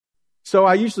So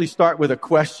I usually start with a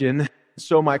question.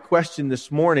 So my question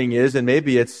this morning is, and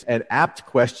maybe it's an apt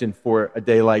question for a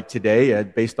day like today,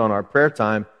 based on our prayer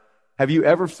time, have you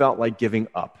ever felt like giving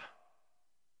up?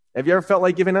 Have you ever felt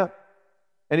like giving up?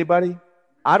 Anybody?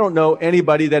 I don't know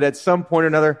anybody that at some point or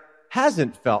another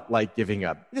hasn't felt like giving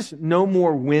up. Just no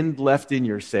more wind left in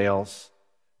your sails.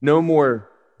 No more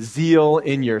zeal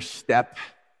in your step.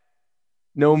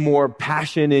 No more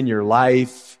passion in your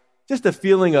life. Just a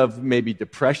feeling of maybe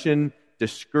depression,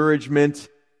 discouragement.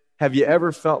 Have you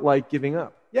ever felt like giving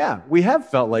up? Yeah, we have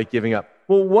felt like giving up.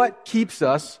 Well, what keeps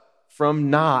us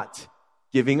from not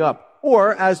giving up?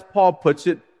 Or, as Paul puts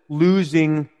it,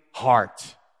 losing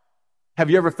heart.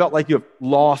 Have you ever felt like you have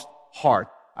lost heart?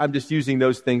 I'm just using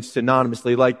those things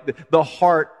synonymously, like the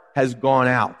heart has gone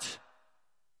out.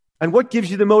 And what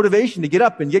gives you the motivation to get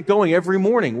up and get going every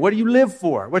morning? What do you live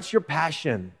for? What's your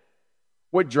passion?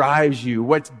 What drives you?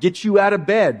 What gets you out of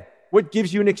bed? What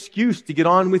gives you an excuse to get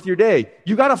on with your day?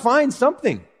 You got to find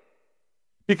something.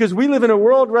 Because we live in a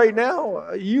world right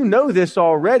now, you know this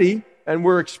already, and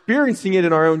we're experiencing it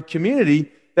in our own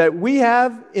community, that we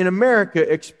have in America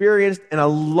experienced an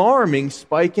alarming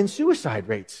spike in suicide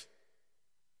rates.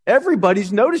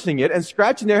 Everybody's noticing it and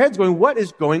scratching their heads going, what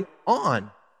is going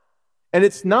on? And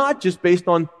it's not just based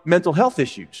on mental health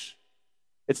issues.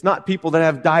 It's not people that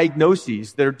have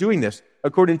diagnoses that are doing this.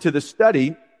 According to the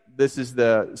study, this is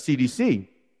the CDC,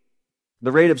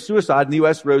 the rate of suicide in the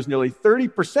U.S. rose nearly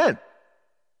 30%.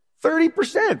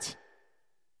 30%!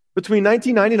 Between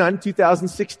 1999 and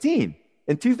 2016.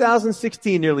 In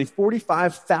 2016, nearly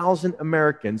 45,000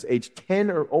 Americans aged 10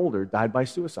 or older died by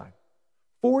suicide.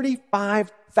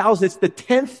 45,000. It's the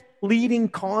 10th leading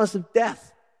cause of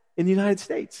death in the United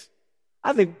States.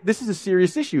 I think this is a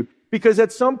serious issue because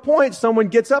at some point someone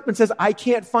gets up and says, I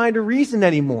can't find a reason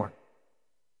anymore.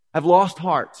 I've lost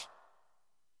heart.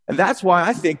 And that's why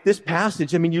I think this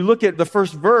passage, you look at the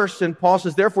first verse and Paul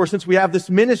says, therefore, since we have this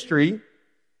ministry,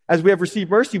 as we have received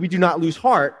mercy, we do not lose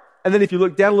heart. And then if you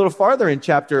look down a little farther in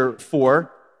chapter 4,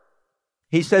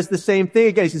 he says the same thing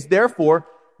again. He says, therefore,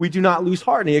 we do not lose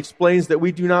heart. And he explains that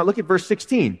we do not, look at verse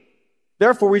 16.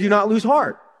 Therefore, we do not lose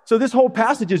heart. So this whole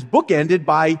passage is bookended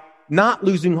by not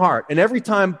losing heart. And every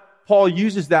time Paul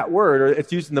uses that word, or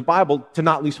it's used in the Bible to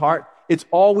not lose heart, it's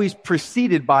always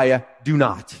preceded by a do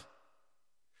not.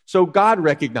 So God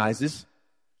recognizes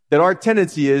that our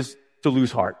tendency is to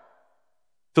lose heart,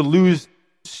 to lose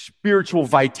spiritual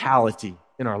vitality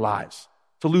in our lives,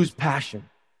 to lose passion.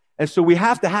 And so we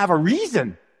have to have a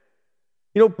reason.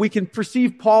 We can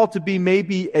perceive Paul to be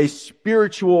maybe a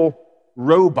spiritual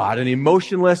robot, an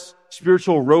emotionless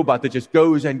spiritual robot that just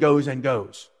goes and goes and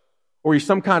goes. Or he's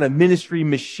some kind of ministry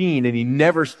machine and he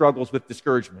never struggles with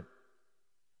discouragement.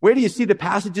 Where do you see the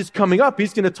passages coming up?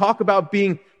 He's going to talk about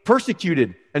being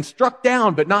persecuted and struck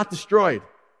down but not destroyed,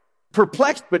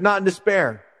 perplexed but not in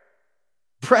despair,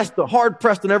 hard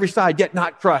pressed on every side yet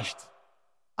not crushed.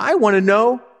 I want to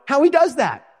know how he does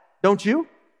that, don't you?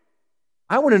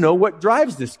 I want to know what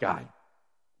drives this guy.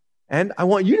 And I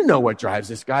want you to know what drives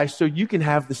this guy so you can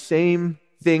have the same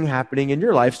thing happening in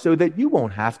your life so that you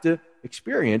won't have to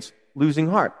experience losing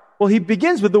heart. Well, he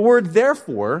begins with the word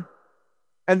therefore,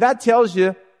 and that tells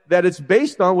you that it's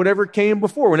based on whatever came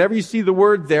before. Whenever you see the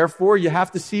word therefore, you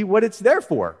have to see what it's there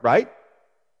for, right?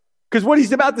 Because what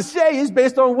he's about to say is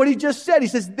based on what he just said. He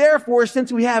says, therefore,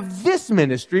 since we have this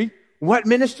ministry, what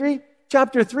ministry?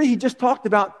 Chapter 3, he just talked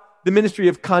about the ministry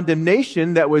of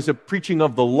condemnation that was a preaching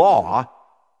of the law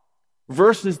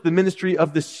versus the ministry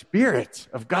of the Spirit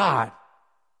of God.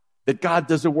 That God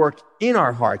does a work in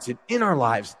our hearts and in our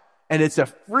lives. And it's a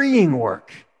freeing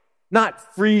work.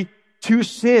 Not free to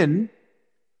sin,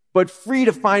 but free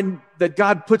to find that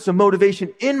God puts a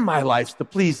motivation in my life to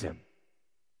please Him.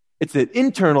 It's an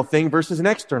internal thing versus an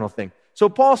external thing. So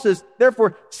Paul says,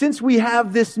 therefore, since we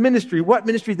have this ministry, what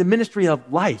ministry? The ministry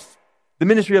of life. The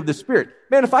ministry of the Spirit.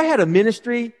 Man, if I had a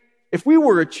ministry, if we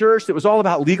were a church that was all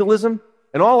about legalism,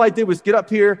 and all I did was get up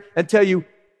here and tell you,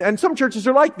 and some churches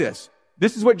are like this.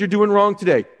 This is what you're doing wrong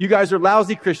today. You guys are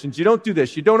lousy Christians. You don't do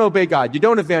this. You don't obey God. You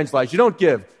don't evangelize. You don't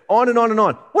give. On and on and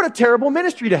on. What a terrible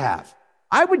ministry to have.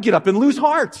 I would get up and lose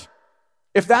heart.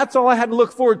 If that's all I had to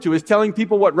look forward to is telling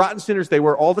people what rotten sinners they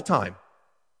were all the time.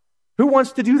 Who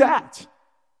wants to do that?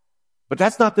 But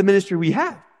that's not the ministry we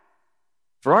have.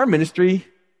 For our ministry,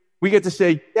 we get to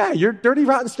say, yeah, you're dirty,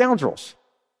 rotten scoundrels.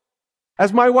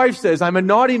 As my wife says, I'm a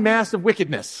naughty mass of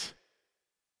wickedness.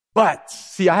 But,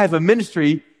 see, I have a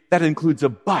ministry that includes a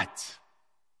but.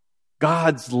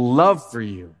 God's love for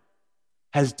you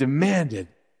has demanded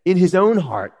in His own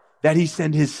heart that He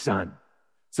send His Son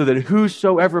so that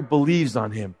whosoever believes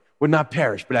on Him would not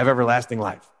perish but have everlasting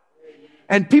life.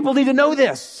 And people need to know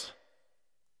this.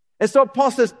 And so Paul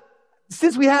says,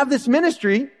 since we have this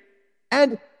ministry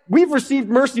and we've received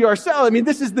mercy ourselves, I mean,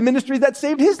 this is the ministry that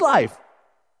saved his life,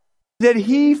 that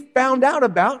he found out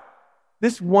about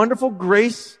this wonderful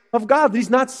grace of God. He's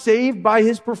not saved by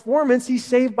his performance. He's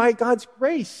saved by God's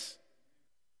grace.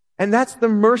 And that's the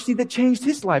mercy that changed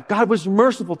his life. God was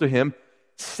merciful to him,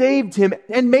 saved him,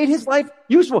 and made his life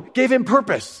useful, gave him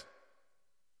purpose.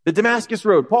 The Damascus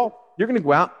Road. Paul, you're going to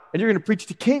go out and you're going to preach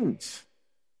to kings.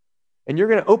 And you're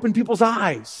going to open people's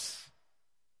eyes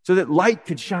so that light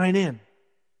could shine in.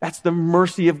 That's the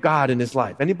mercy of God in his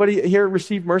life. Anybody here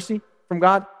receive mercy from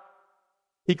God?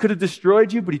 He could have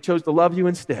destroyed you, but he chose to love you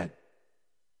instead.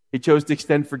 He chose to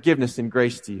extend forgiveness and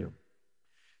grace to you.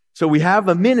 So we have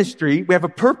a ministry, we have a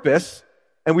purpose,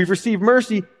 and we've received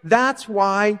mercy. That's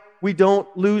why we don't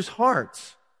lose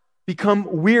hearts, become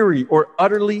weary or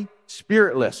utterly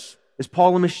spiritless. Is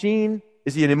Paul a machine?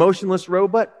 Is he an emotionless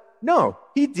robot? No,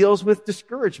 he deals with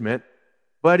discouragement,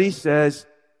 but he says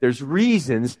there's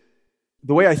reasons.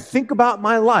 The way I think about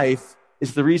my life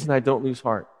is the reason I don't lose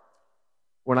heart.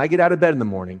 When I get out of bed in the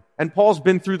morning, and Paul's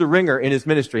been through the ringer in his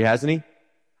ministry, hasn't he?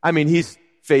 I mean, he's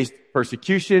faced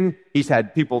persecution. He's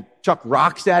had people chuck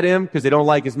rocks at him because they don't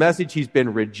like his message. He's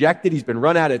been rejected. He's been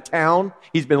run out of town.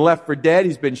 He's been left for dead.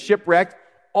 He's been shipwrecked.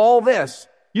 All this.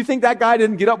 You think that guy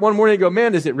didn't get up one morning and go,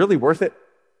 man, is it really worth it?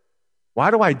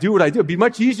 Why do I do what I do? It'd be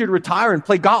much easier to retire and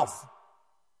play golf.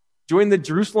 Join the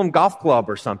Jerusalem Golf Club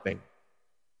or something.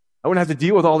 I wouldn't have to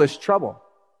deal with all this trouble.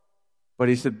 But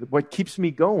he said, what keeps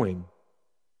me going,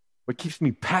 what keeps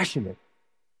me passionate,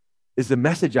 is the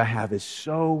message I have is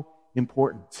so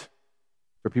important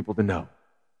for people to know.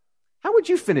 How would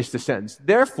you finish the sentence?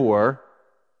 Therefore,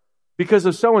 because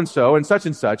of so-and-so and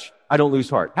such, I don't lose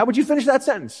heart. How would you finish that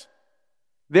sentence?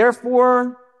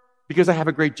 Therefore, because I have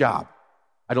a great job,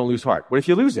 I don't lose heart. What if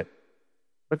you lose it?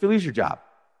 What if you lose your job?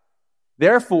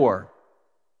 Therefore,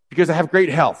 because I have great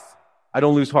health, I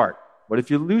don't lose heart. What if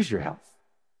you lose your health?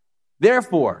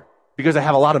 Therefore, because I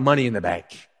have a lot of money in the bank,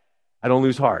 I don't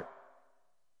lose heart.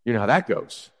 You know how that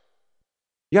goes.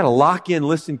 You got to lock in,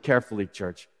 listen carefully,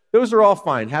 church. Those are all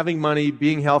fine. Having money,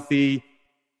 being healthy,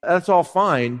 that's all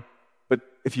fine. But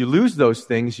if you lose those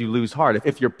things, you lose heart.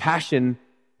 If your passion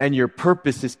and your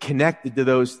purpose is connected to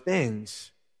those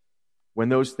things, when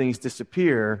those things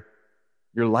disappear,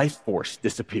 your life force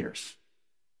disappears.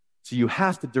 So you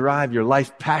have to derive your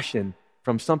life passion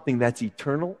from something that's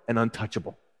eternal and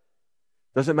untouchable.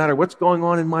 Doesn't matter what's going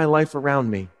on in my life around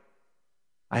me.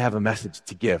 I have a message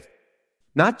to give.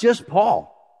 Not just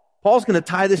Paul. Paul's going to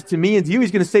tie this to me and to you.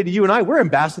 He's going to say to you and I, we're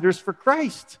ambassadors for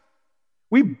Christ.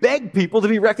 We beg people to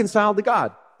be reconciled to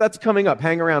God. That's coming up.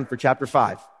 Hang around for chapter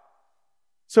 5.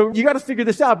 So you got to figure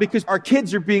this out because our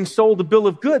kids are being sold a bill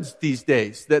of goods these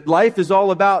days, that life is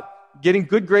all about getting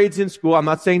good grades in school. I'm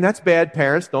not saying that's bad.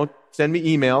 Parents, don't send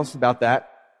me emails about that.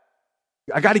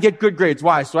 I got to get good grades.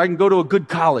 Why? So I can go to a good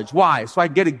college. Why? So I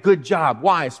can get a good job.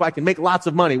 Why? So I can make lots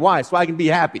of money. Why? So I can be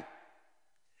happy.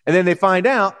 And then they find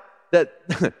out that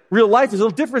real life is a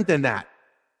little different than that.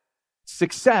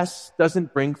 Success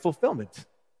doesn't bring fulfillment.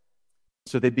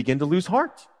 So they begin to lose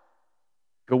heart.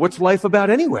 Go, what's life about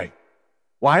anyway?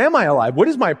 Why am I alive? What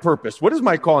is my purpose? What is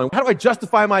my calling? How do I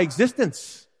justify my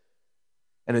existence?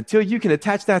 And until you can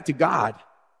attach that to God,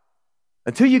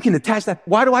 until you can attach that,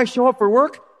 why do I show up for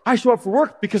work? I show up for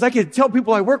work because I get to tell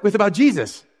people I work with about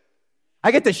Jesus.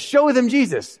 I get to show them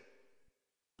Jesus.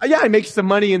 Yeah, I make some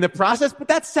money in the process, but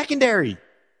that's secondary.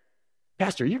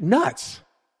 Pastor, you're nuts.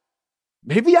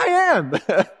 Maybe I am.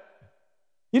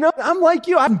 You know, I'm like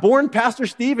you. I'm born Pastor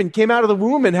Steve and came out of the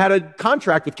womb and had a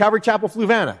contract with Calvary Chapel,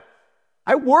 Fluvanna.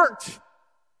 I worked.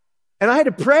 And I had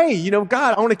to pray,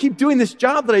 God, I want to keep doing this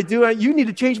job that I do. You need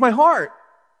to change my heart.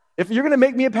 If you're going to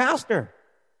make me a pastor,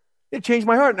 it changed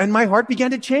my heart. And my heart began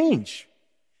to change.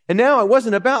 And now it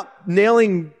wasn't about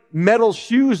nailing metal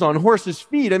shoes on horses'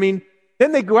 feet. I mean,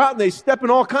 then they go out and they step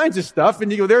in all kinds of stuff.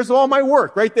 And you go, there's all my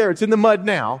work right there. It's in the mud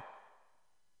now.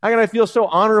 How can I feel so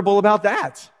honorable about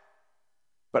that?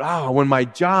 But when my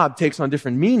job takes on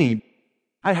different meaning,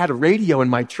 I had a radio in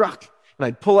my truck. And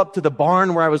I'd pull up to the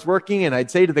barn where I was working and I'd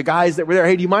say to the guys that were there,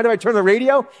 hey, do you mind if I turn the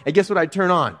radio? And guess what I'd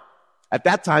turn on? At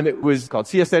that time, it was called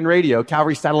CSN Radio,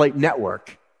 Calvary Satellite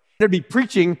Network. There'd be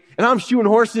preaching and I'm shoeing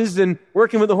horses and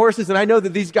working with the horses. And I know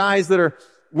that these guys that are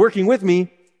working with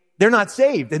me, they're not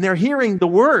saved and they're hearing the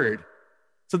word.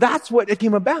 So that's what it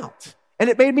came about. And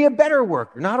it made me a better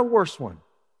worker, not a worse one.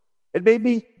 It made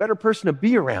me a better person to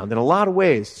be around in a lot of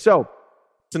ways. So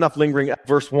it's enough lingering at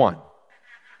verse 1.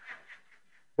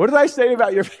 What did I say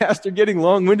about your pastor getting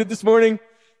long-winded this morning?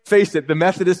 Face it, the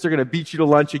Methodists are going to beat you to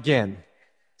lunch again.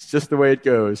 It's just the way it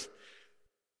goes.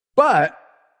 But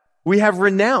we have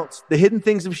renounced the hidden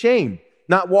things of shame,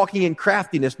 not walking in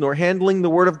craftiness, nor handling the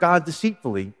word of God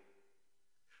deceitfully,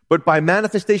 but by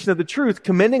manifestation of the truth,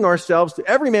 commending ourselves to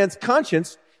every man's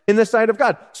conscience in the sight of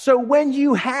God. So when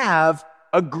you have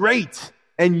a great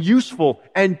and useful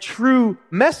and true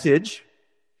message,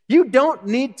 you don't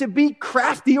need to be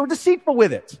crafty or deceitful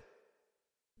with it.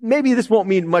 Maybe this won't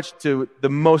mean much to the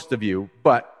most of you,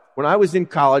 but when I was in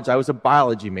college, I was a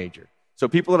biology major. So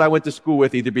people that I went to school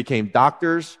with either became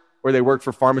doctors or they worked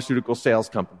for pharmaceutical sales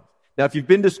companies. Now, if you've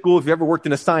been to school, if you've ever worked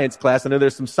in a science class, I know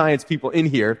there's some science people in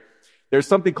here, there's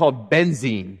something called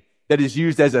benzene that is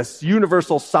used as a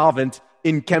universal solvent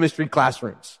in chemistry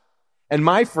classrooms. And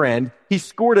my friend, he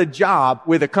scored a job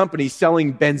with a company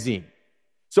selling benzene.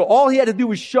 So all he had to do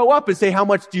was show up and say, how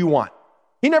much do you want?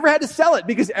 He never had to sell it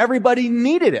because everybody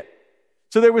needed it.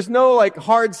 So there was no like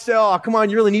hard sell, oh, come on,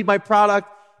 you really need my product.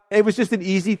 It was just an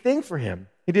easy thing for him.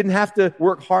 He didn't have to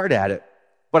work hard at it.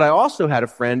 But I also had a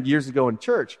friend years ago in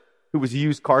church who was a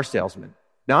used car salesman.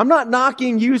 Now, I'm not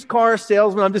knocking used car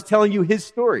salesmen. I'm just telling you his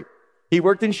story. He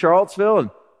worked in Charlottesville and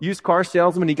used car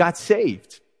salesman. He got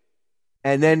saved.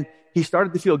 And then he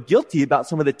started to feel guilty about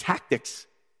some of the tactics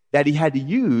that he had to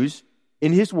use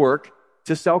in his work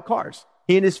to sell cars.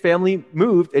 He and his family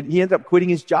moved and he ended up quitting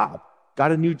his job,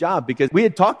 got a new job because we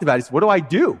had talked about it. He said, what do I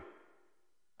do?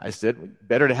 I said,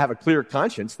 better to have a clear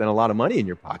conscience than a lot of money in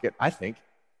your pocket, I think.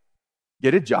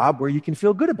 Get a job where you can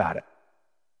feel good about it.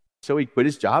 So he quit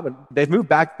his job and they've moved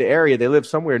back to the area. They live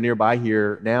somewhere nearby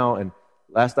here now. And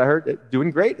last I heard, they're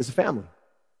doing great as a family.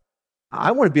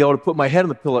 I want to be able to put my head on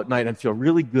the pillow at night and feel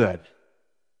really good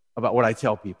about what I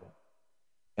tell people.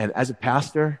 And as a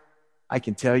pastor, I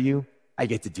can tell you, I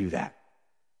get to do that.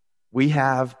 We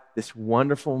have this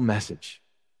wonderful message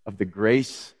of the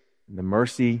grace and the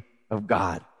mercy of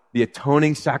God, the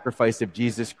atoning sacrifice of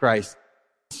Jesus Christ.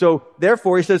 So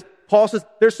therefore, Paul says,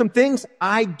 there's some things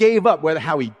I gave up, whether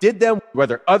how he did them,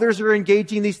 whether others are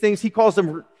engaging in these things. He calls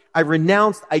them, I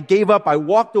renounced, I gave up, I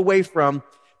walked away from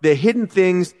the hidden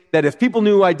things that if people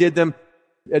knew I did them,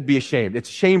 I'd be ashamed. It's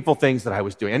shameful things that I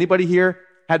was doing. Anybody here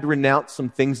had to renounce some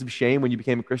things of shame when you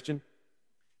became a Christian?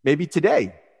 Maybe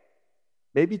today.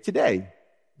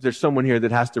 There's someone here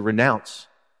that has to renounce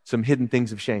some hidden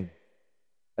things of shame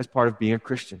as part of being a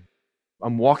Christian.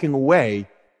 I'm walking away.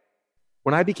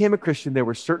 When I became a Christian, there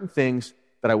were certain things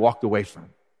that I walked away from.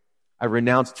 I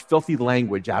renounced filthy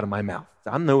language out of my mouth.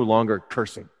 I'm no longer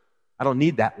cursing. I don't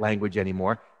need that language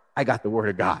anymore. I got the Word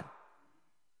of God.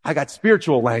 I got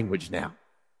spiritual language now.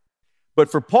 But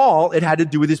for Paul, it had to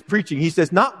do with his preaching. He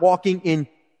says, not walking in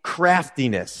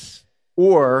craftiness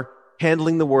or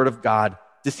handling the Word of God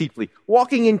deceitfully.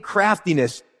 Walking in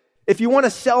craftiness. If you want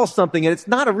to sell something and it's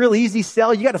not a real easy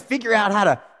sell, you got to figure out how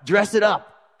to dress it up,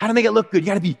 how to make it look good. You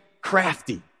got to be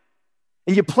crafty.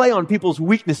 And you play on people's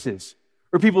weaknesses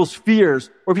or people's fears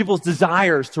or people's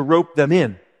desires to rope them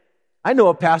in. I know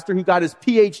a pastor who got his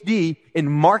PhD in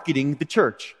marketing the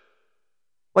church.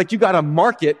 Like you got to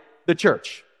market the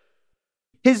church.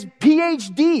 His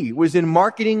PhD was in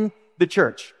marketing the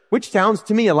church, which sounds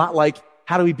to me a lot like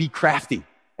how do we be crafty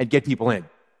and get people in?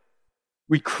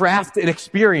 We craft an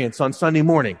experience on Sunday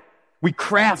morning. We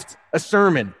craft a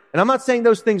sermon. And I'm not saying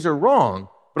those things are wrong,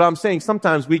 but I'm saying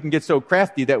sometimes we can get so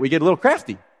crafty that we get a little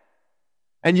crafty.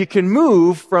 And you can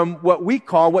move from what we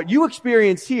call, what you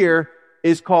experience here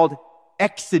is called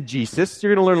exegesis.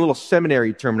 You're going to learn a little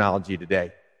seminary terminology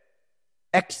today.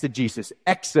 Exegesis.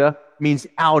 Exa means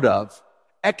out of.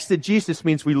 Exegesis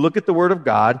means we look at the Word of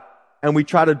God and we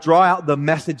try to draw out the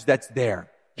message that's there.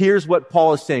 Here's what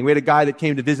Paul is saying. We had a guy that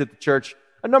came to visit the church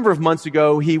a number of months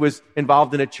ago. He was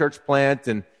involved in a church plant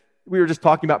and we were just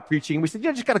talking about preaching. We said,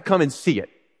 you just got to come and see it.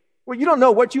 Well, you don't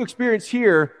know what you experience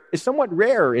here is somewhat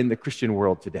rare in the Christian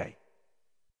world today.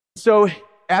 So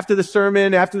after the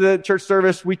sermon, after the church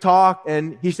service, we talked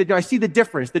and he said, I see the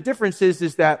difference. The difference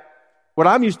is that what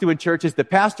I'm used to in church is the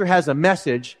pastor has a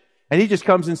message and he just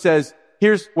comes and says,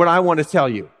 here's what I want to tell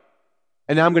you.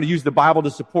 And now I'm going to use the Bible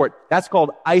to support. That's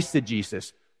called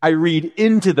eisegesis. I read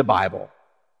into the Bible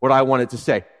what I want it to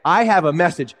say. I have a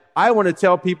message. I want to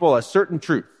tell people a certain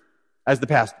truth as the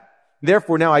pastor.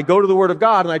 Therefore, now I go to the Word of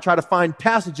God and I try to find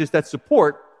passages that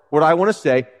support what I want to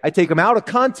say. I take them out of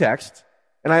context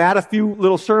and I add a few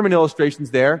little sermon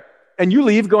illustrations there. And you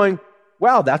leave going,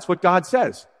 wow, that's what God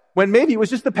says. When maybe it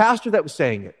was just the pastor that was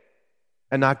saying it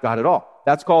and not God at all.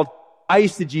 That's called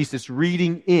eisegesis,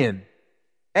 reading in.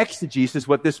 Exegesis,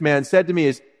 what this man said to me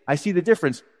is, I see the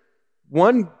difference.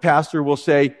 One pastor will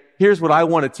say, here's what I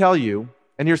want to tell you,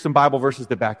 and here's some Bible verses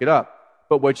to back it up.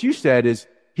 But what you said is,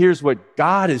 here's what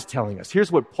God is telling us. Here's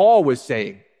what Paul was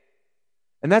saying.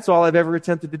 And that's all I've ever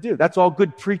attempted to do. That's all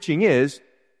good preaching is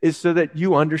so that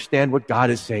you understand what God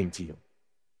is saying to you.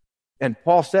 And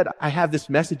Paul said, I have this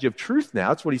message of truth now.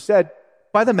 That's what he said,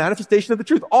 by the manifestation of the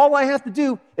truth. All I have to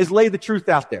do is lay the truth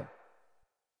out there.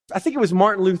 I think it was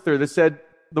Martin Luther that said,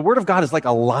 the word of God is like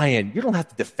a lion. You don't have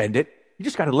to defend it. You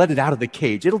just got to let it out of the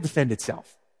cage. It'll defend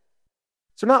itself.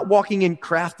 So not walking in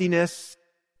craftiness.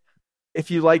 If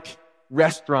you like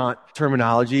restaurant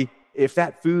terminology, if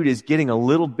that food is getting a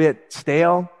little bit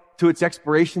stale to its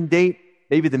expiration date,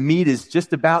 maybe the meat is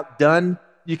just about done,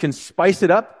 you can spice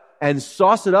it up and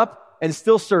sauce it up and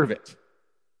still serve it.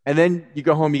 And then you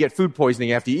go home, you get food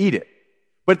poisoning after you eat it.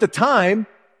 But at the time,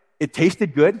 it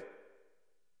tasted good, it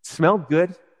smelled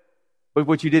good, but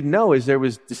what you didn't know is there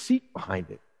was deceit behind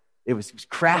it. It was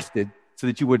crafted so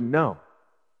that you wouldn't know.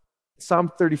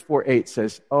 Psalm 34:8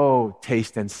 says, oh,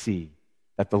 taste and see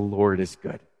that the Lord is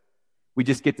good. We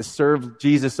just get to serve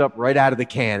Jesus up right out of the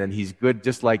can, and he's good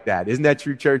just like that. Isn't that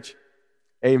true, church?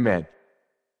 Amen.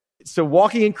 So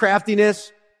walking in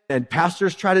craftiness, and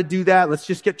pastors try to do that. Let's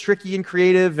just get tricky and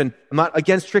creative. And I'm not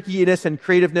against trickiness and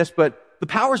creativeness, but the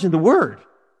power's in the word.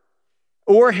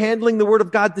 Or handling the word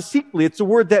of God deceitfully. It's a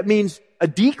word that means a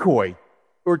decoy,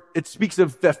 or it speaks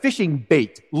of a fishing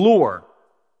bait, lure.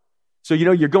 So,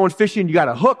 you're going fishing, you got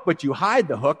a hook, but you hide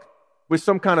the hook with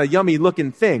some kind of yummy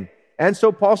looking thing. And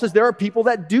so Paul says there are people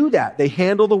that do that. They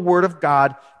handle the word of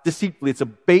God deceitfully. It's a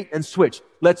bait and switch.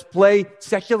 Let's play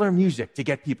secular music to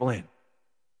get people in.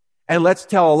 And let's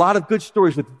tell a lot of good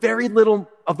stories with very little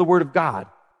of the word of God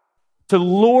to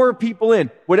lure people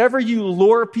in. Whatever you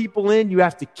lure people in, you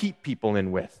have to keep people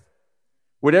in with.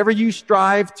 Whatever you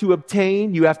strive to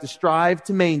obtain, you have to strive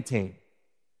to maintain.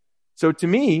 So to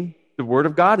me, the word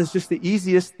of God is just the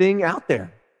easiest thing out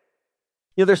there.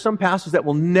 There's some pastors that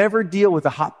will never deal with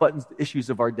the hot button issues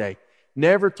of our day.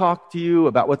 Never talk to you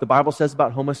about what the Bible says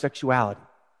about homosexuality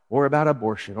or about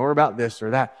abortion or about this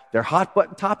or that. They're hot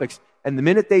button topics. And the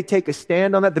minute they take a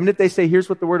stand on that, the minute they say, here's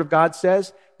what the word of God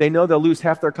says, they know they'll lose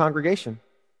half their congregation.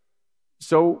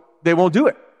 So they won't do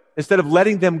it. Instead of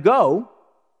letting them go,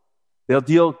 they'll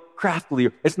deal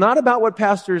craftily. It's not about what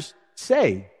pastors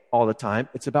say all the time.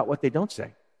 It's about what they don't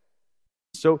say.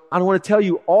 So I don't want to tell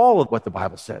you all of what the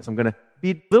Bible says. I'm going to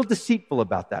be a little deceitful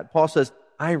about that. Paul says,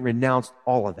 I renounced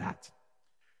all of that.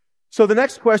 So the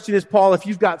next question is, Paul, if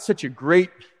you've got such a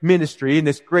great ministry and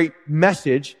this great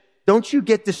message, don't you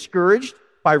get discouraged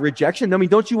by rejection? I mean,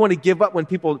 don't you want to give up when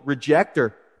people reject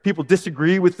or people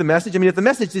disagree with the message? I mean, if the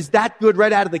message is that good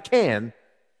right out of the can,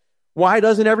 why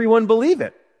doesn't everyone believe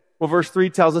it? Well, verse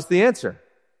 3 tells us the answer.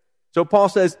 So Paul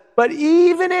says, but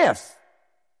even if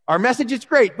our message is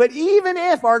great, but even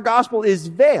if our gospel is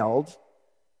veiled,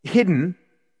 hidden,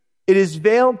 it is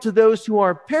veiled to those who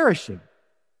are perishing.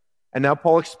 And now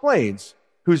Paul explains,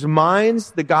 whose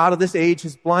minds the God of this age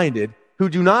has blinded, who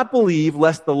do not believe,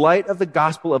 lest the light of the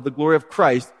gospel of the glory of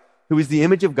Christ, who is the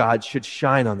image of God, should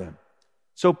shine on them.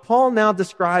 So Paul now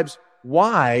describes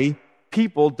why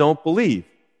people don't believe.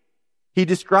 He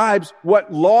describes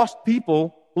what lost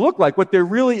people look like, what they're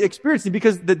really experiencing,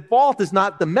 because the fault is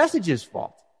not the message's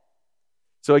fault.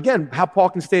 So again, how Paul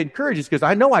can stay encouraged is because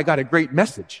I know I got a great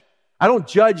message. I don't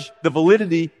judge the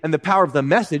validity and the power of the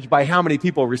message by how many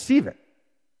people receive it.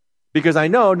 Because I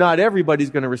know not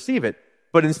everybody's going to receive it.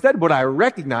 But instead, what I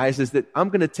recognize is that I'm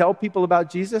going to tell people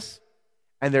about Jesus,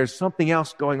 and there's something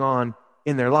else going on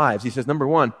in their lives. He says, number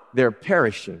one, they're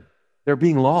perishing. They're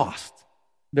being lost.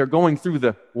 They're going through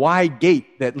the wide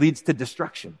gate that leads to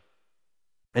destruction.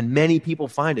 And many people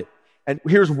find it. And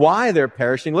here's why they're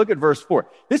perishing. Look at verse 4.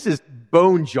 This is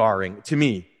bone-jarring to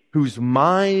me. Whose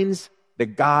minds the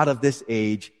God of this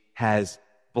age has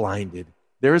blinded.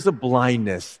 There is a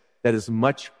blindness that is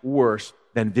much worse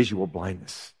than visual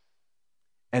blindness.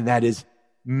 And that is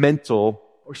mental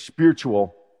or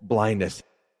spiritual blindness.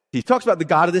 He talks about the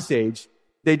God of this age.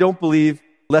 They don't believe,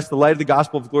 lest the light of the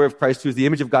gospel of the glory of Christ, who is the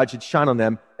image of God, should shine on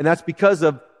them. And that's because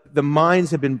of the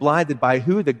minds have been blinded by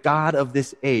who? The God of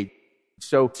this age.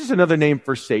 So this is another name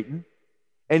for Satan.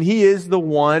 And he is the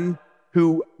one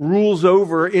who rules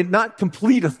over in not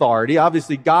complete authority.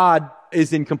 Obviously, God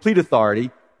is in complete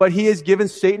authority, but he has given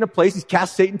Satan a place. He's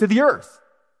cast Satan to the earth.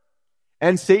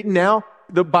 And Satan now,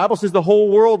 the Bible says the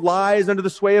whole world lies under the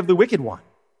sway of the wicked one.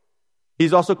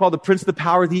 He's also called the prince of the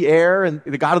power of the air and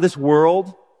the God of this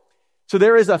world. So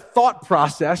there is a thought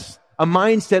process, a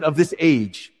mindset of this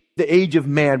age, the age of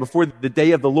man, before the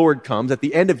day of the Lord comes. At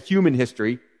the end of human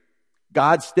history,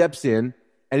 God steps in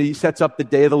and he sets up the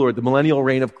day of the Lord, the millennial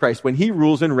reign of Christ, when he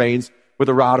rules and reigns with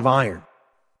a rod of iron.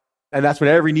 And that's when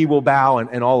every knee will bow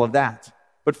and all of that.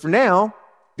 But for now,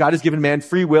 God has given man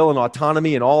free will and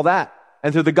autonomy and all that.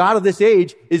 And so the God of this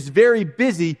age is very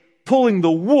busy pulling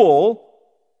the wool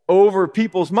over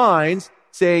people's minds,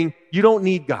 saying, you don't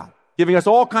need God, giving us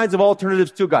all kinds of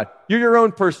alternatives to God. You're your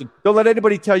own person. Don't let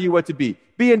anybody tell you what to be.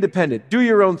 Be independent. Do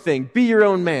your own thing. Be your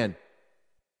own man.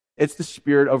 It's the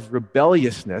spirit of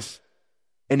rebelliousness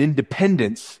and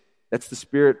independence. That's the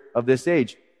spirit of this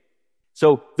age.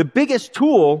 So the biggest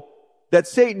tool that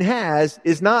Satan has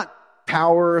is not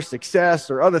power or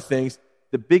success or other things.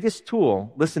 The biggest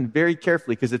tool, listen very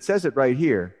carefully because it says it right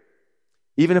here,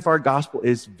 even if our gospel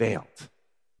is veiled,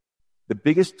 the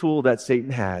biggest tool that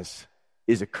Satan has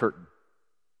is a curtain.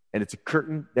 And it's a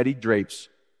curtain that he drapes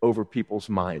over people's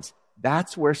minds.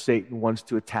 That's where Satan wants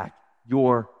to attack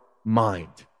your mind.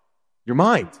 Your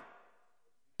mind.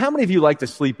 How many of you like to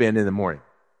sleep in the morning?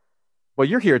 Well,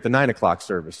 you're here at the 9 o'clock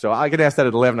service, so I could ask that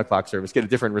at 11 o'clock service, get a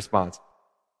different response.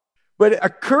 But a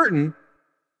curtain,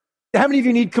 how many of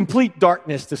you need complete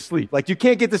darkness to sleep? Like you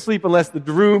can't get to sleep unless the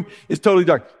room is totally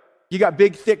dark. You got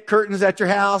big, thick curtains at your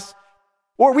house.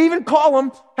 Or we even call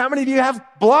them, how many of you have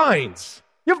blinds?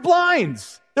 You have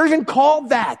blinds. They're even called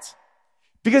that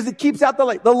because it keeps out the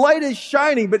light. The light is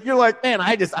shining, but you're like, man,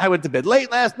 I went to bed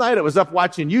late last night. I was up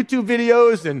watching YouTube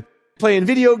videos and playing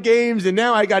video games, and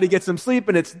now I got to get some sleep,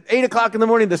 and it's 8 o'clock in the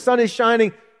morning. The sun is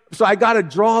shining, so I got to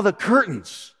draw the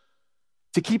curtains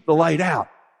to keep the light out.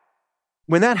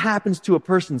 When that happens to a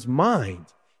person's mind,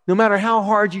 no matter how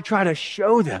hard you try to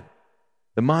show them,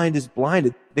 the mind is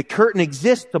blinded. The curtain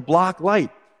exists to block light.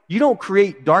 You don't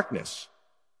create darkness.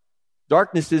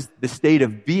 Darkness is the state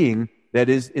of being that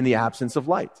is in the absence of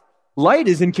light. Light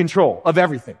is in control of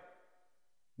everything.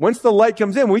 Once the light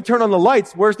comes in, when we turn on the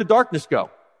lights, where's the darkness go?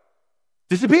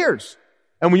 Disappears.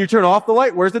 And when you turn off the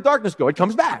light, where's the darkness go? It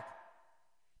comes back.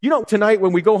 You know, tonight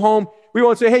when we go home, we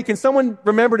won't say, hey, can someone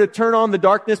remember to turn on the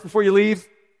darkness before you leave?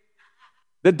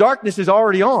 The darkness is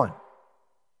already on,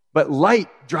 but light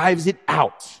drives it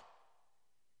out.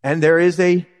 And there is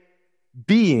a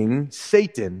being,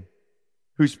 Satan,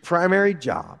 whose primary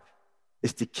job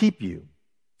is to keep you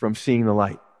from seeing the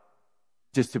light.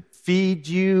 Just to feed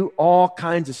you all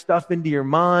kinds of stuff into your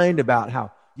mind about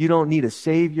how you don't need a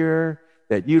savior,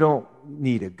 that you don't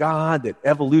need a God, that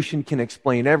evolution can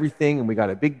explain everything, and we got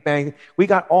a big bang. We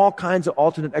got all kinds of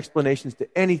alternate explanations to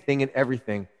anything and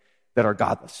everything that are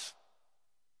godless.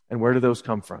 And where do those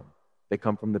come from? They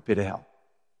come from the pit of hell.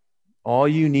 All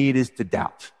you need is to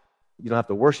doubt. You don't have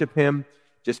to worship him.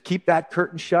 Just keep that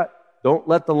curtain shut. Don't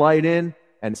let the light in,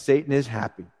 and Satan is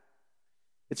happy.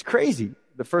 It's crazy.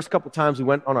 The first couple times we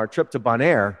went on our trip to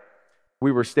Bonaire,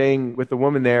 we were staying with a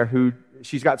woman there who,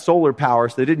 she's got solar power,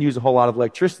 so they didn't use a whole lot of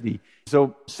electricity.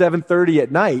 So 7:30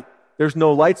 at night, there's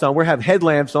no lights on. We have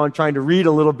headlamps on trying to read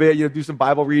a little bit, do some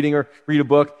Bible reading or read a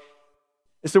book.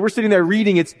 And so we're sitting there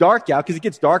reading. It's dark out because it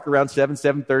gets dark around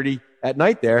 7:30 at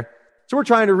night there. So we're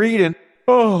trying to read and,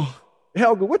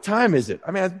 Helga, what time is it? I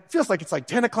mean, it feels like it's like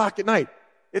 10 o'clock at night.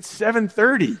 It's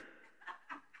 7:30.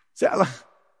 So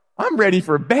I'm ready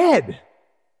for bed.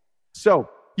 So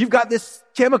you've got this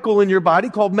chemical in your body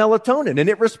called melatonin, and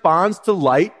it responds to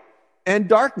light and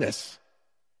darkness.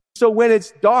 So when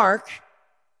it's dark,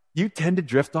 you tend to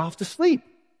drift off to sleep.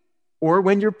 Or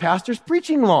when your pastor's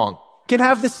preaching long, can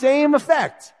have the same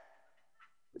effect.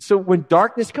 So when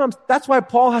darkness comes, that's why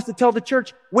Paul has to tell the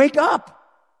church, wake up.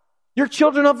 You're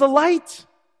children of the light.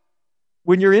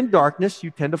 When you're in darkness,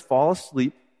 you tend to fall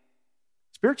asleep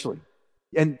spiritually.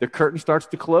 And the curtain starts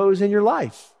to close in your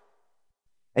life.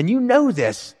 And you know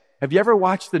this. Have you ever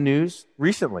watched the news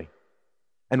recently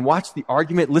and watched the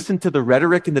argument, listened to the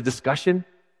rhetoric and the discussion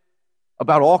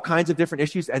about all kinds of different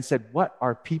issues and said, what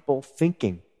are people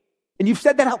thinking? And you've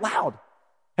said that out loud.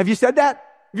 Have you said that?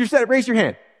 If you've said it, raise your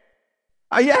hand.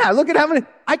 Yeah, look at how many.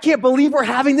 I can't believe we're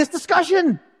having this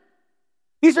discussion.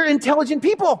 These are intelligent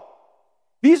people.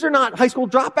 These are not high school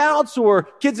dropouts or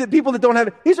people that don't have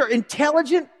it. These are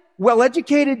intelligent,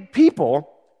 well-educated people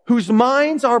whose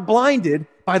minds are blinded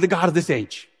by the God of this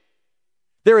age.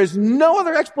 There is no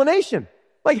other explanation.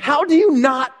 Like, how do you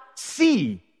not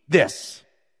see this?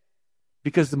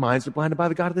 Because the minds are blinded by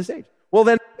the God of this age. Well,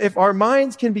 then, if our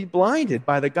minds can be blinded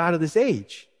by the God of this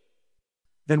age,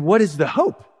 then what is the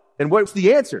hope? And what's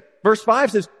the answer? Verse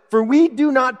 5 says, for we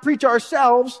do not preach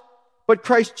ourselves, but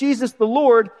Christ Jesus the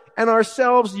Lord, and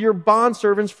ourselves your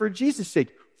bondservants for Jesus' sake.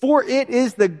 For it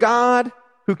is the God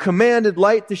who commanded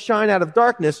light to shine out of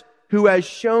darkness, who has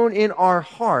shown in our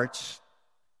hearts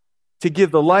to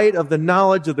give the light of the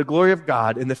knowledge of the glory of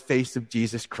God in the face of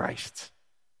Jesus Christ.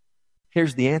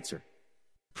 Here's the answer.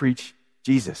 Preach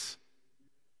Jesus.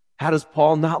 How does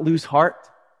Paul not lose heart?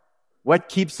 What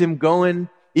keeps him going,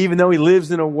 even though he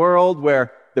lives in a world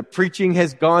where the preaching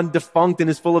has gone defunct and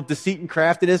is full of deceit and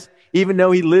craftiness? even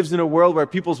though he lives in a world where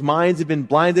people's minds have been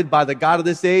blinded by the God of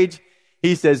this age,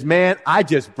 he says, man, I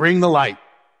just bring the light.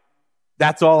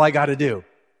 That's all I got to do.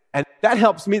 And that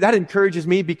helps me. That encourages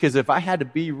me, because if I had to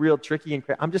be real tricky and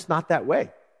I'm just not that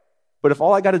way. But if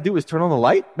all I got to do is turn on the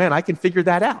light, man, I can figure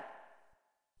that out.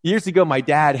 Years ago, my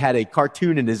dad had a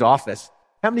cartoon in his office.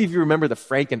 How many of you remember the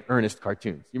Frank and Ernest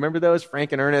cartoons? You remember those,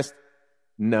 Frank and Ernest?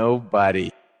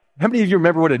 Nobody. How many of you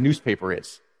remember what a newspaper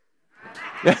is?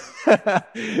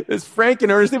 It's Frank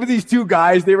and Ernest. They were these two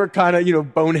guys. They were kind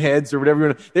of, boneheads or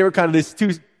whatever. They were kind of these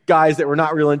two guys that were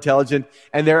not real intelligent,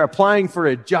 and they're applying for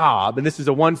a job. And this is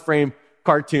a one-frame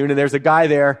cartoon, and there's a guy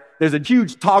there. There's a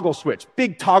huge toggle switch,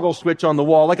 big toggle switch on the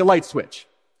wall, like a light switch.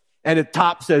 And the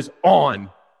top says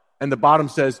on, and the bottom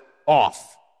says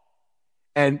off.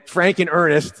 And Frank and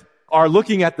Ernest are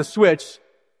looking at the switch,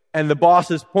 and the boss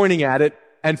is pointing at it,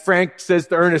 and Frank says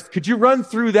to Ernest, could you run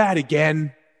through that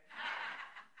again?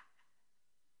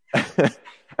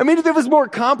 I mean, if it was more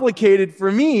complicated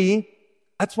for me,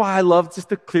 that's why I love just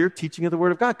the clear teaching of the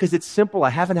Word of God, because it's simple. I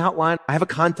have an outline. I have a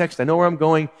context. I know where I'm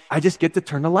going. I just get to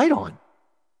turn the light on.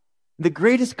 The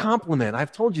greatest compliment,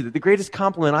 I've told you that the greatest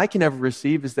compliment I can ever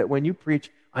receive is that when you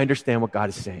preach, I understand what God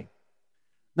is saying.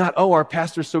 Not, oh, our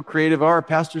pastor's so creative, our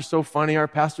pastor's so funny, our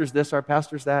pastor's this, our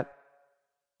pastor's that.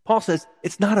 Paul says,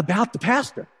 it's not about the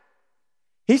pastor.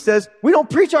 He says, we don't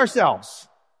preach ourselves.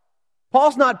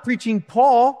 Paul's not preaching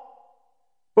Paul,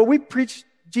 but we preach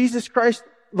Jesus Christ,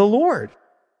 the Lord.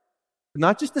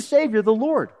 Not just the Savior, the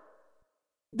Lord.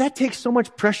 That takes so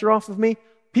much pressure off of me.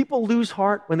 People lose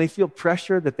heart when they feel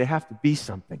pressure that they have to be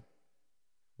something.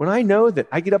 When I know that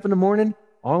I get up in the morning,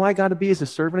 all I got to be is a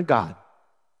servant of God.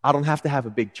 I don't have to have a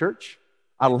big church.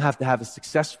 I don't have to have a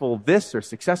successful this or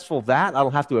successful that. I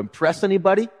don't have to impress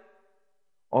anybody.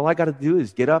 All I got to do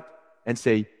is get up and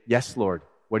say, yes, Lord,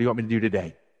 what do you want me to do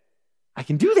today? I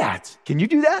can do that. Can you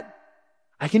do that?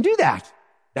 I can do that.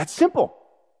 That's simple.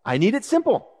 I need it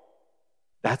simple.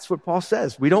 That's what Paul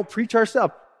says. We don't preach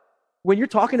ourselves. When you're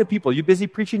talking to people, you busy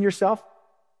preaching yourself?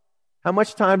 How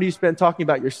much time do you spend talking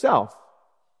about yourself?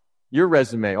 Your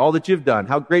resume, all that you've done,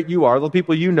 how great you are, all the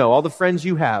people you know, all the friends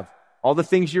you have, all the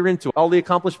things you're into, all the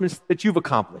accomplishments that you've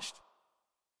accomplished.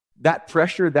 That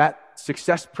pressure, that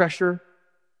success pressure,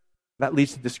 that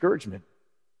leads to discouragement.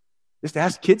 Just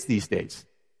ask kids these days.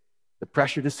 The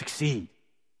pressure to succeed.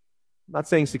 I'm not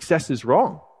saying success is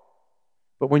wrong,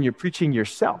 but when you're preaching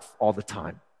yourself all the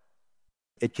time,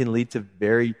 it can lead to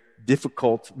very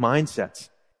difficult mindsets.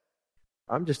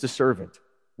 I'm just a servant.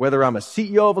 Whether I'm a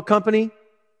CEO of a company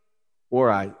or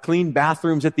I clean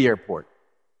bathrooms at the airport,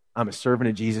 I'm a servant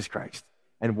of Jesus Christ.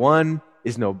 And one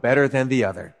is no better than the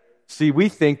other. See, we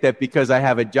think that because I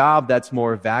have a job that's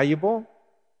more valuable,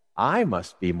 I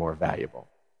must be more valuable.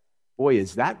 Boy,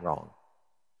 is that wrong.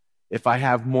 If I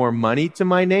have more money to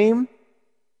my name,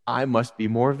 I must be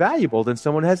more valuable than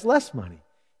someone who has less money.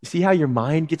 You see how your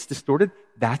mind gets distorted?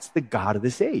 That's the God of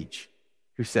this age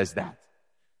who says that.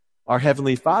 Our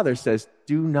Heavenly Father says,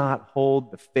 do not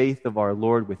hold the faith of our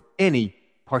Lord with any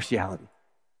partiality.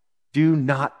 Do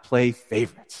not play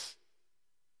favorites.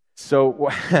 So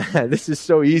this is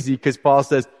so easy because Paul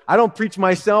says, I don't preach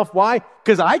myself. Why?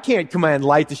 Because I can't command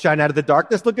light to shine out of the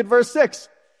darkness. Look at verse 6.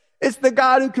 It's the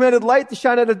God who commanded light to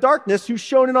shine out of darkness who's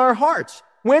shown in our hearts.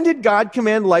 When did God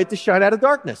command light to shine out of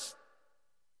darkness?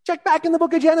 Check back in the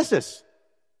book of Genesis.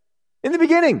 In the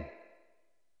beginning,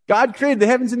 God created the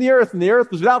heavens and the earth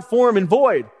was without form and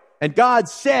void. And God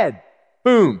said,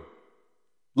 boom,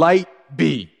 light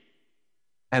be.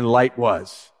 And light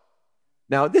was.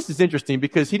 Now, this is interesting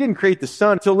because he didn't create the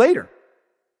sun until later.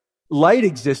 Light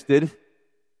existed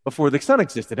before the sun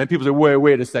existed. And people say,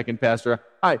 wait a second, Pastor.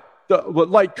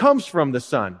 Light comes from the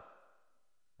sun.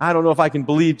 I don't know if I can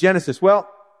believe Genesis. Well,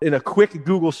 in a quick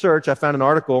Google search, I found an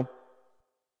article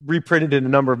reprinted in a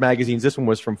number of magazines. This one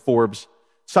was from Forbes.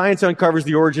 Science uncovers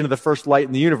the origin of the first light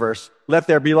in the universe. Let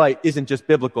there be light isn't just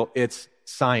biblical, it's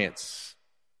science.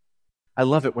 I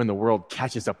love it when the world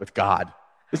catches up with God.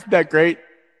 Isn't that great?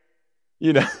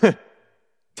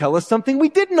 Tell us something we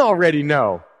didn't already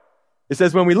know. It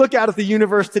says, when we look out at the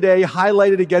universe today,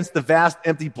 highlighted against the vast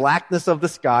empty blackness of the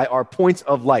sky are points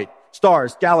of light,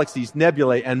 stars, galaxies,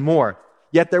 nebulae, and more.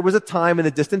 Yet there was a time in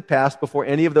the distant past before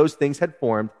any of those things had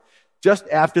formed, just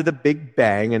after the Big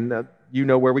Bang, and you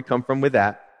know where we come from with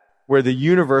that, where the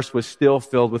universe was still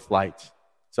filled with light.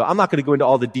 So I'm not going to go into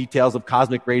all the details of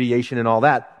cosmic radiation and all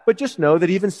that, but just know that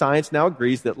even science now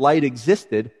agrees that light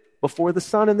existed before the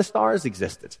sun and the stars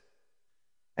existed.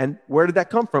 And where did that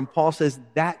come from? Paul says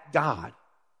that God,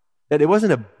 that it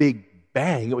wasn't a big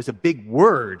bang, it was a big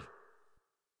word.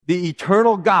 The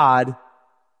eternal God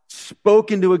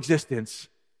spoke into existence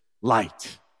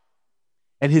light.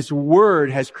 And his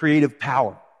word has creative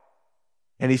power.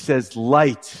 And he says,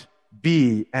 light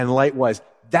be, and light was.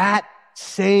 That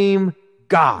same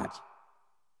God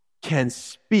can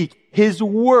speak. His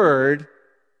word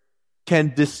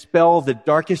can dispel the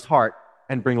darkest heart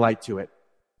and bring light to it.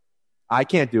 I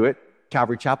can't do it.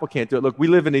 Calvary Chapel can't do it. Look, we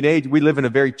live in a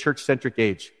very church-centric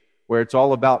age where it's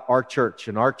all about our church,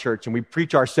 and we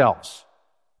preach ourselves.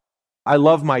 I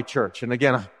love my church. And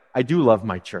again, I do love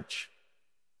my church.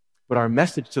 But our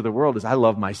message to the world is I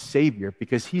love my Savior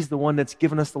because he's the one that's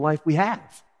given us the life we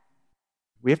have.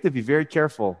 We have to be very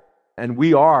careful. And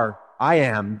I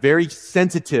am very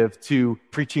sensitive to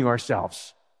preaching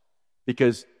ourselves.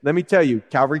 Because let me tell you,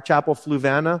 Calvary Chapel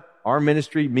Fluvanna, our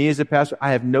ministry, me as a pastor,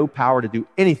 I have no power to do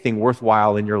anything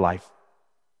worthwhile in your life.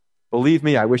 Believe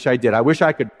me, I wish I did. I wish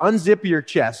I could unzip your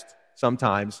chest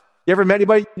sometimes. You ever met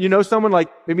anybody, someone like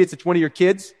maybe it's one of your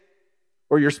kids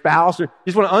or your spouse, or you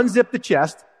just want to unzip the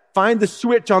chest, find the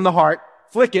switch on the heart,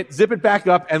 flick it, zip it back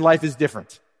up, and life is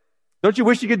different. Don't you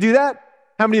wish you could do that?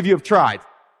 How many of you have tried?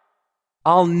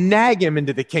 I'll nag him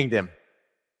into the kingdom.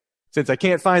 Since I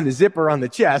can't find the zipper on the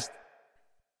chest,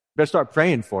 better start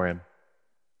praying for him.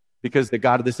 Because the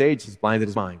God of this age has blinded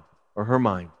his mind, or her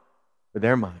mind, or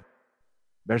their mind.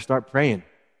 Better start praying.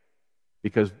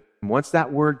 Because once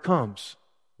that word comes,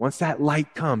 once that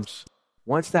light comes,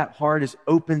 once that heart is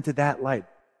open to that light,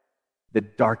 the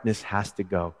darkness has to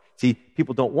go. See,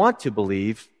 people don't want to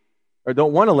believe, or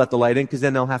don't want to let the light in, because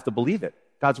then they'll have to believe it.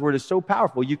 God's word is so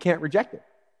powerful, you can't reject it.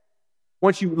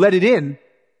 Once you let it in,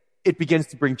 it begins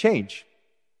to bring change.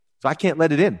 So I can't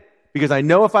let it in, because I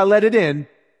know if I let it in,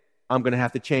 I'm going to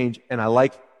have to change, and I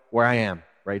like where I am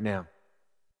right now.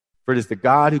 For it is the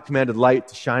God who commanded light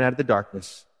to shine out of the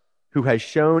darkness, who has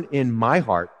shown in my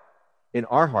heart, in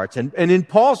our hearts, and in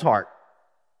Paul's heart.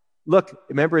 Look,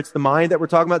 remember, it's the mind that we're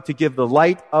talking about, to give the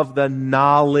light of the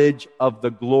knowledge of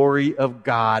the glory of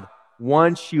God.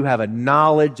 Once you have a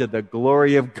knowledge of the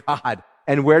glory of God,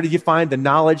 and where do you find the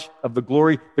knowledge of the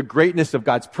glory? The greatness of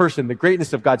God's person, the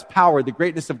greatness of God's power, the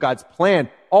greatness of God's plan,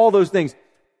 all those things.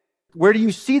 Where do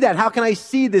you see that? How can I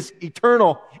see this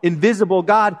eternal, invisible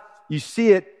God? You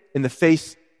see it in the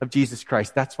face of Jesus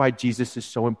Christ. That's why Jesus is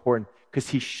so important, because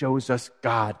he shows us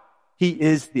God. He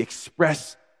is the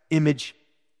express image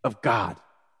of God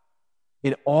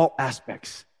in all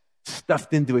aspects,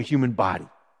 stuffed into a human body.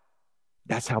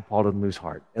 That's how Paul doesn't lose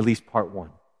heart, at least part one.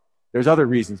 There's other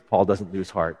reasons Paul doesn't lose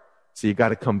heart, so you got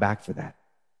to come back for that.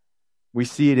 We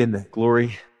see it in the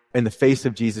glory, in the face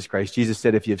of Jesus Christ. Jesus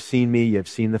said, if you have seen me, you have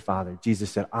seen the Father. Jesus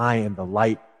said, I am the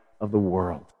light of the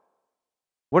world.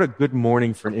 What a good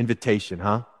morning for an invitation,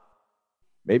 huh?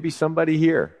 Maybe somebody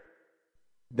here.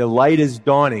 The light is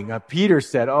dawning. Peter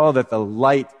said, that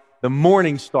the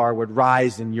morning star would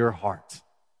rise in your heart. Do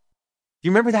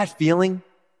you remember that feeling? Do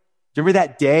you remember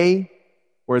that day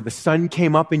where the sun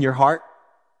came up in your heart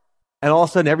and all of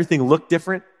a sudden everything looked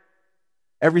different?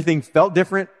 Everything felt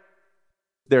different.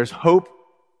 There's hope.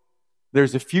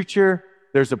 There's a future.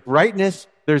 There's a brightness.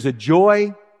 There's a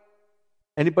joy.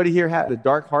 Anybody here had a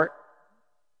dark heart?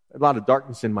 A lot of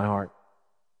darkness in my heart.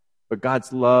 But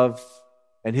God's love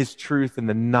and his truth and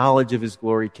the knowledge of his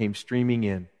glory came streaming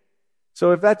in.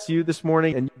 So if that's you this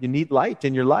morning and you need light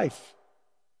in your life,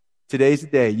 today's the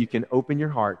day you can open your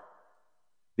heart.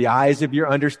 The eyes of your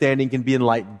understanding can be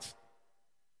enlightened,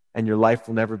 and your life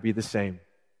will never be the same.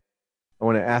 I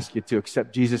want to ask you to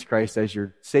accept Jesus Christ as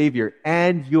your Savior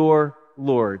and your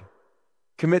Lord.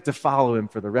 Commit to follow him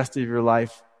for the rest of your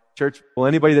life. Church, will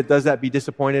anybody that does that be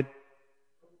disappointed?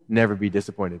 Never be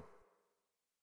disappointed.